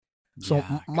So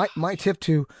Yeah. my tip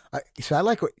to, so I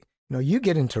like what, you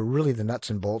get into really the nuts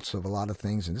and bolts of a lot of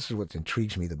things. And this is what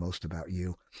intrigues me the most about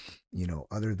you,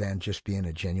 other than just being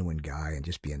a genuine guy and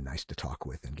just being nice to talk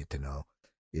with and get to know,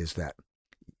 is that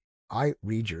I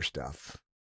read your stuff.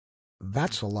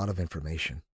 That's a lot of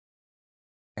information,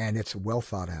 and it's well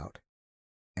thought out.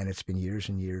 And it's been years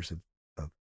and years of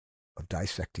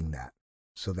dissecting that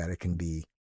so that it can be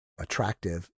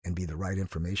attractive and be the right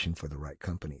information for the right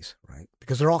companies, right?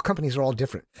 Because companies are all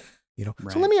different,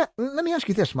 Right. So let me ask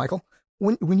you this, Michael.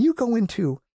 When you go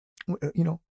into,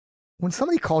 when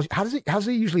somebody calls you, how does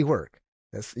it usually work?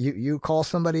 You call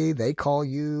somebody, they call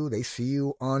you, they see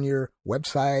you on your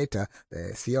website,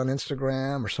 they see you on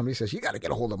Instagram, or somebody says, you got to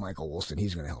get a hold of Michael Wilson.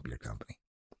 He's going to help your company.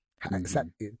 Is that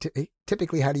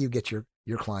typically, how do you get your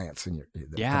clients and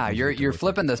Yeah, you're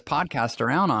flipping this podcast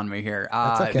around on me here.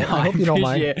 That's okay. No, I hope you don't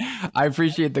mind. I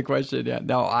appreciate the question. Yeah,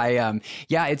 no,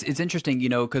 yeah, it's interesting,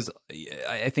 because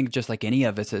I think just like any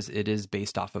of us, it is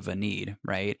based off of a need,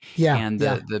 right? Yeah. And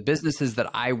the businesses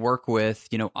that I work with,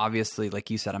 obviously,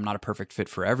 like you said, I'm not a perfect fit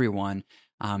for everyone.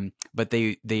 But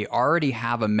they already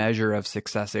have a measure of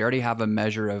success. They already have a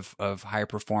measure of high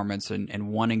performance and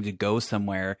wanting to go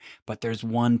somewhere. But there's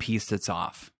one piece that's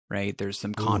off, right? There's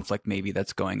some conflict maybe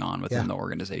that's going on within the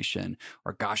organization,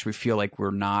 or gosh, we feel like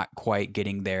we're not quite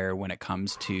getting there when it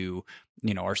comes to,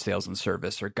 our sales and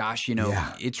service, or gosh,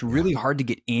 it's really hard to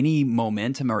get any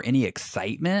momentum or any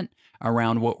excitement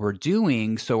around what we're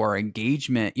doing. So our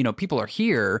engagement, people are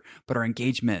here, but our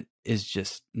engagement is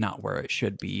just not where it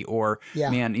should be. Or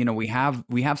man, we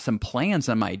have some plans,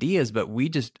 some ideas, but we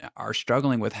just are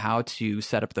struggling with how to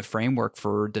set up the framework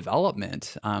for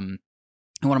development. And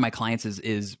one of my clients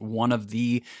is one of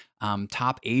the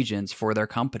top agents for their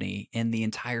company in the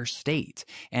entire state,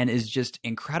 and is just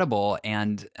incredible.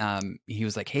 And he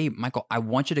was like, "Hey, Michael, I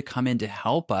want you to come in to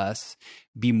help us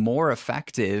be more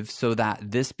effective, so that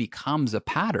this becomes a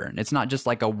pattern. It's not just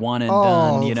like a one and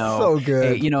done. So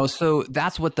good. So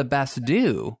that's what the best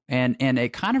do. And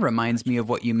it kind of reminds me of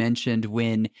what you mentioned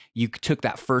when you took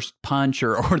that first punch,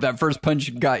 or that first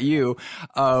punch got you,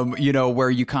 where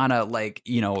you kind of like,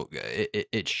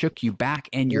 it shook you back,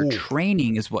 and your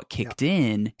training is what kicked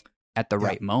in at the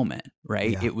right moment,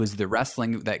 right? It was the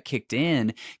wrestling that kicked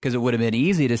in, because it would have been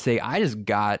easy to say, I just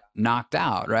got knocked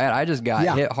out, right? I just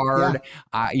got hit hard,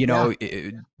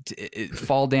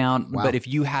 fall down. But if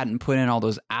you hadn't put in all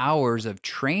those hours of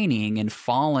training and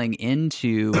falling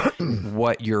into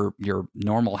what your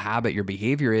normal habit, your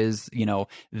behavior is,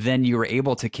 then you were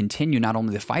able to continue not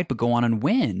only the fight, but go on and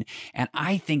win. And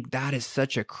I think that is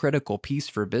such a critical piece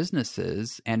for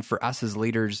businesses, and for us as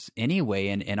leaders anyway,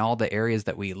 and in all the areas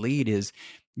that we lead, is,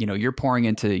 you're pouring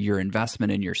into your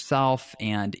investment in yourself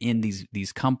and in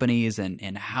these companies,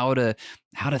 and how to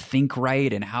think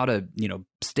right, and how to,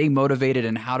 stay motivated,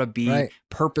 and how to be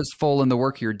purposeful in the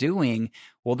work you're doing.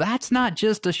 Well, that's not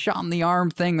just a shot in the arm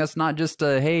thing. That's not just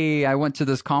a, hey, I went to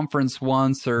this conference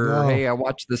once, or hey, I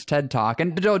watched this TED talk.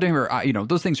 And don't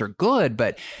those things are good,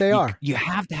 but you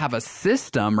have to have a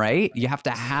system, right? You have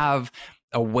to have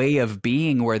a way of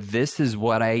being where this is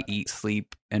what I eat,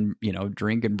 sleep, and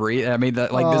drink and breathe. I mean,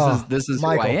 this is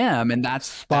Michael, who I am, and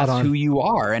that's who you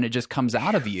are, and it just comes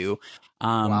out of you.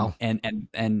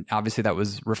 And obviously that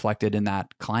was reflected in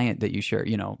that client that you share.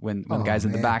 When the guy's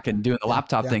in the back and doing the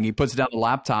laptop thing, he puts down the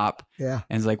laptop, and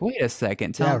is like, "Wait a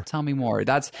second, tell me more."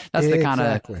 That's the kind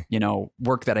of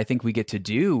work that I think we get to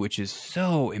do, which is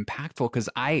so impactful, because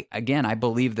I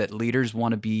believe that leaders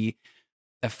want to be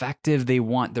effective. They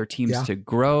want their teams to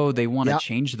grow. They want to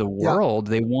change the world.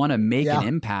 They want to make an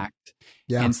impact.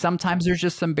 And sometimes there's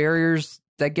just some barriers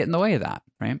that get in the way of that,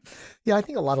 right? Yeah, I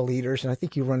think a lot of leaders, and I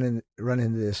think you run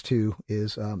into this too,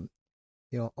 is a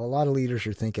lot of leaders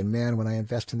are thinking, man, when I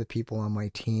invest in the people on my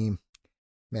team,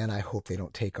 man, I hope they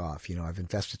don't take off. I've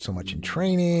invested so much in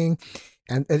training,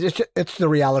 and it's the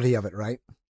reality of it, right?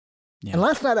 Yeah. And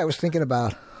last night I was thinking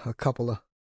about a couple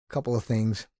of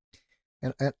things.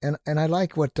 And I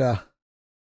like what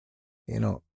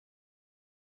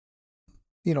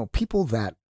people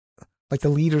that, like, the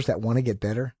leaders that want to get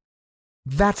better.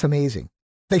 That's amazing.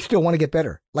 They still want to get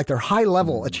better. Like, they're high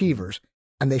level achievers,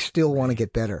 and they still want to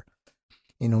get better.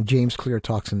 James Clear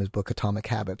talks in his book Atomic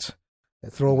Habits,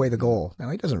 throw away the goal.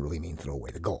 Now, he doesn't really mean throw away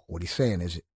the goal. What he's saying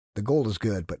is the goal is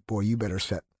good, but boy, you better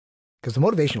set, because the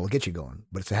motivation will get you going,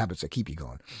 but it's the habits that keep you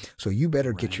going. So you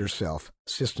better get yourself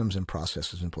systems and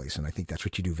processes in place. And I think that's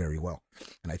what you do very well.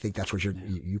 And I think that's what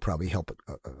you probably help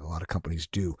a lot of companies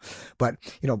do. But,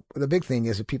 the big thing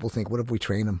is that people think, what if we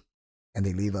train them and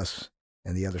they leave us?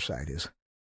 And the other side is,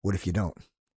 what if you don't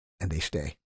and they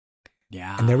stay?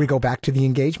 Yeah. And there we go back to the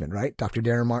engagement, right? Dr.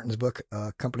 Darren Martin's book,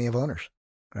 Company of Owners,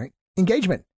 right?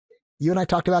 Engagement. You and I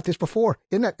talked about this before.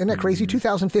 Isn't that crazy?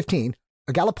 2015,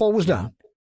 a Gallup poll was done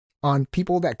on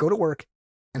people that go to work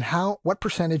and what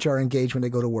percentage are engaged when they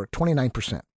go to work?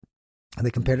 29%. And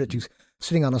they compared it to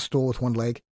sitting on a stool with one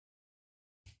leg,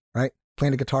 right?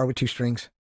 Playing a guitar with two strings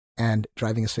and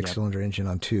driving a 6-cylinder engine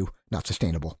on two. Not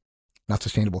sustainable. Not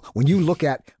sustainable. When you look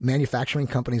at manufacturing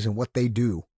companies and what they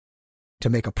do to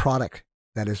make a product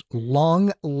that is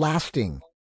long lasting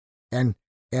and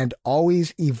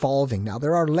always evolving. Now,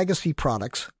 there are legacy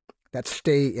products that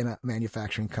stay in a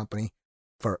manufacturing company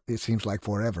for, it seems like,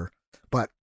 forever. But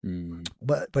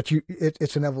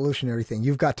it's an evolutionary thing.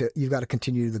 You've got to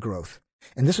continue the growth.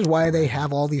 And this is why they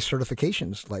have all these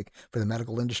certifications, like for the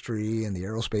medical industry and the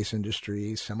aerospace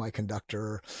industry,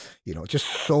 semiconductor, just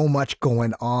so much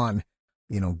going on,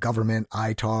 government,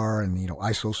 ITAR and,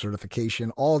 ISO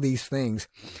certification, all these things.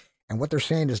 And what they're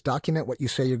saying is document what you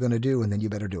say you're going to do, and then you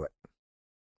better do it.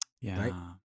 Yeah. Right?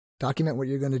 Document what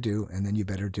you're going to do, and then you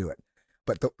better do it.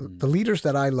 But the leaders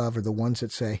that I love are the ones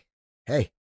that say,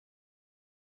 hey,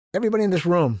 everybody in this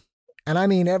room, and I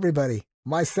mean everybody,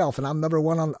 myself, and I'm number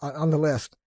one on the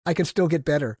list, I can still get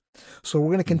better. So we're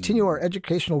going to continue our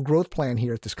educational growth plan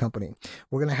here at this company.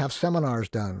 We're going to have seminars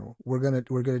done. We're going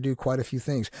to do quite a few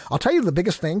things. I'll tell you the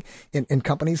biggest thing in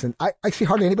companies, and I see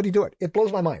hardly anybody do it. It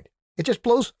blows my mind. It just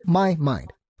blows my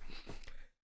mind.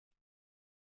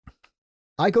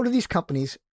 I go to these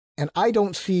companies and I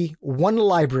don't see one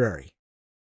library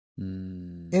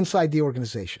inside the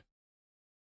organization.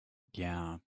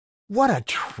 Yeah. What a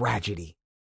tragedy.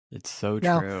 It's so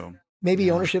now, true.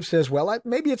 Maybe ownership says, well,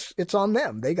 maybe it's on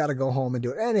them. They got to go home and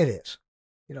do it. And it is.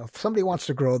 If somebody wants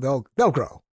to grow, they'll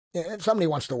grow. If somebody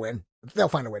wants to win, they'll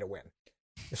find a way to win.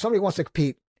 If somebody wants to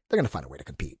compete, they're going to find a way to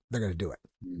compete. They're going to do it.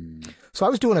 So I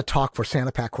was doing a talk for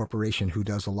Santa Pac Corporation, who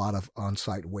does a lot of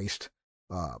on-site waste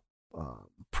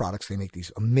products. They make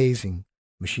these amazing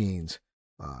machines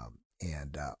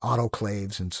and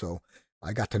autoclaves. And so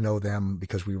I got to know them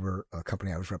because we were a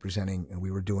company I was representing, and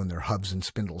we were doing their hubs and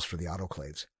spindles for the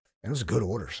autoclaves. And it was good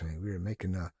orders. I mean, we were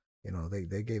making,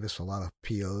 they gave us a lot of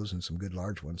POs and some good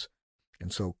large ones.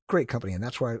 And so great company. And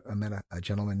that's where I met a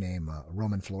gentleman named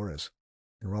Roman Flores.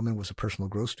 And Roman was a personal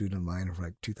growth student of mine from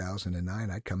like 2009.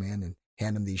 I'd come in and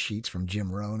hand him these sheets from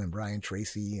Jim Rohn and Brian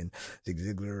Tracy and Zig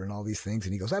Ziglar and all these things.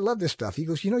 And he goes, I love this stuff. He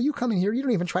goes, you come in here, you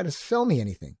don't even try to sell me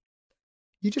anything.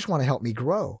 You just want to help me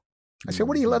grow. I said,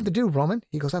 what do you love to do, Roman?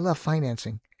 He goes, I love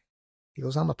financing. He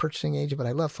goes, I'm a purchasing agent, but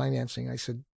I love financing. I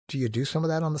said, do you do some of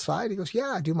that on the side? He goes, yeah,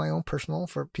 I do my own personal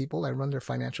for people. I run their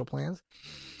financial plans.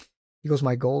 He goes,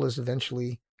 my goal is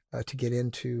eventually to get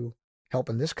into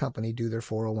helping this company do their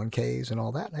 401ks and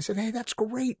all that. And I said, hey, that's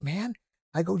great, man.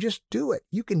 I go, just do it.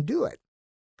 You can do it.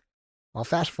 Well,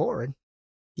 fast forward,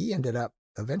 he ended up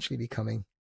eventually becoming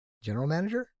general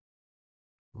manager,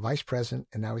 vice president,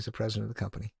 and now he's the president of the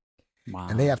company. Wow.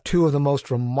 And they have two of the most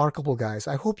remarkable guys.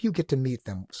 I hope you get to meet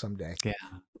them someday. Yeah.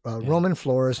 Roman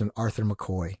Flores and Arthur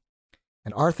McCoy.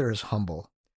 And Arthur is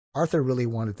humble. Arthur really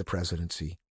wanted the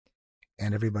presidency,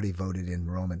 and everybody voted in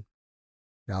Roman.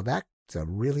 Now, that's a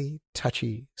really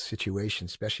touchy situation,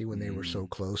 especially when they were so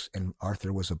close and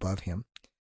Arthur was above him.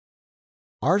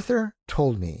 Arthur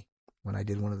told me when I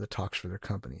did one of the talks for their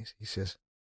companies, he says,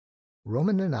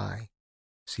 Roman and I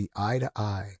see eye to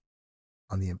eye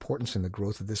on the importance and the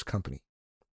growth of this company.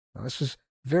 Now, this is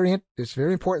it's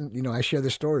very important. I share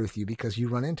this story with you because you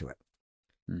run into it.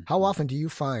 Mm-hmm. How often do you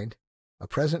find a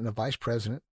president and a vice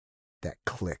president that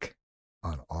click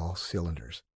on all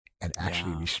cylinders and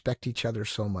actually respect each other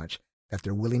so much that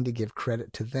they're willing to give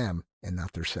credit to them and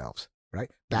not themselves,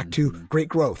 right? Back to great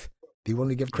growth. Be willing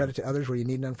to give credit to others where you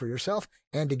need none for yourself,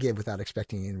 and to give without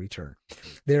expecting in return.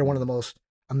 They're one of the most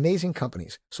amazing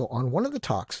companies. So on one of the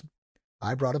talks,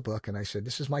 I brought a book and I said,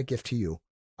 this is my gift to you.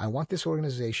 I want this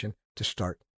organization to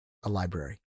start a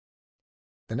library.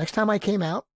 The next time I came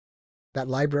out, that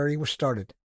library was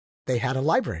started. They had a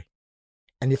library.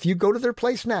 And if you go to their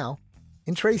place now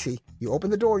in Tracy, you open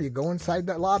the door, you go inside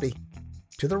that lobby,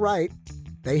 to the right,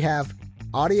 they have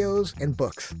audios and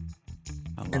books.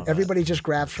 And everybody just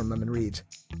grabs from them and reads.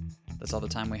 That's all the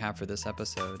time we have for this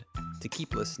episode. To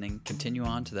keep listening, continue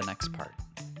on to the next part.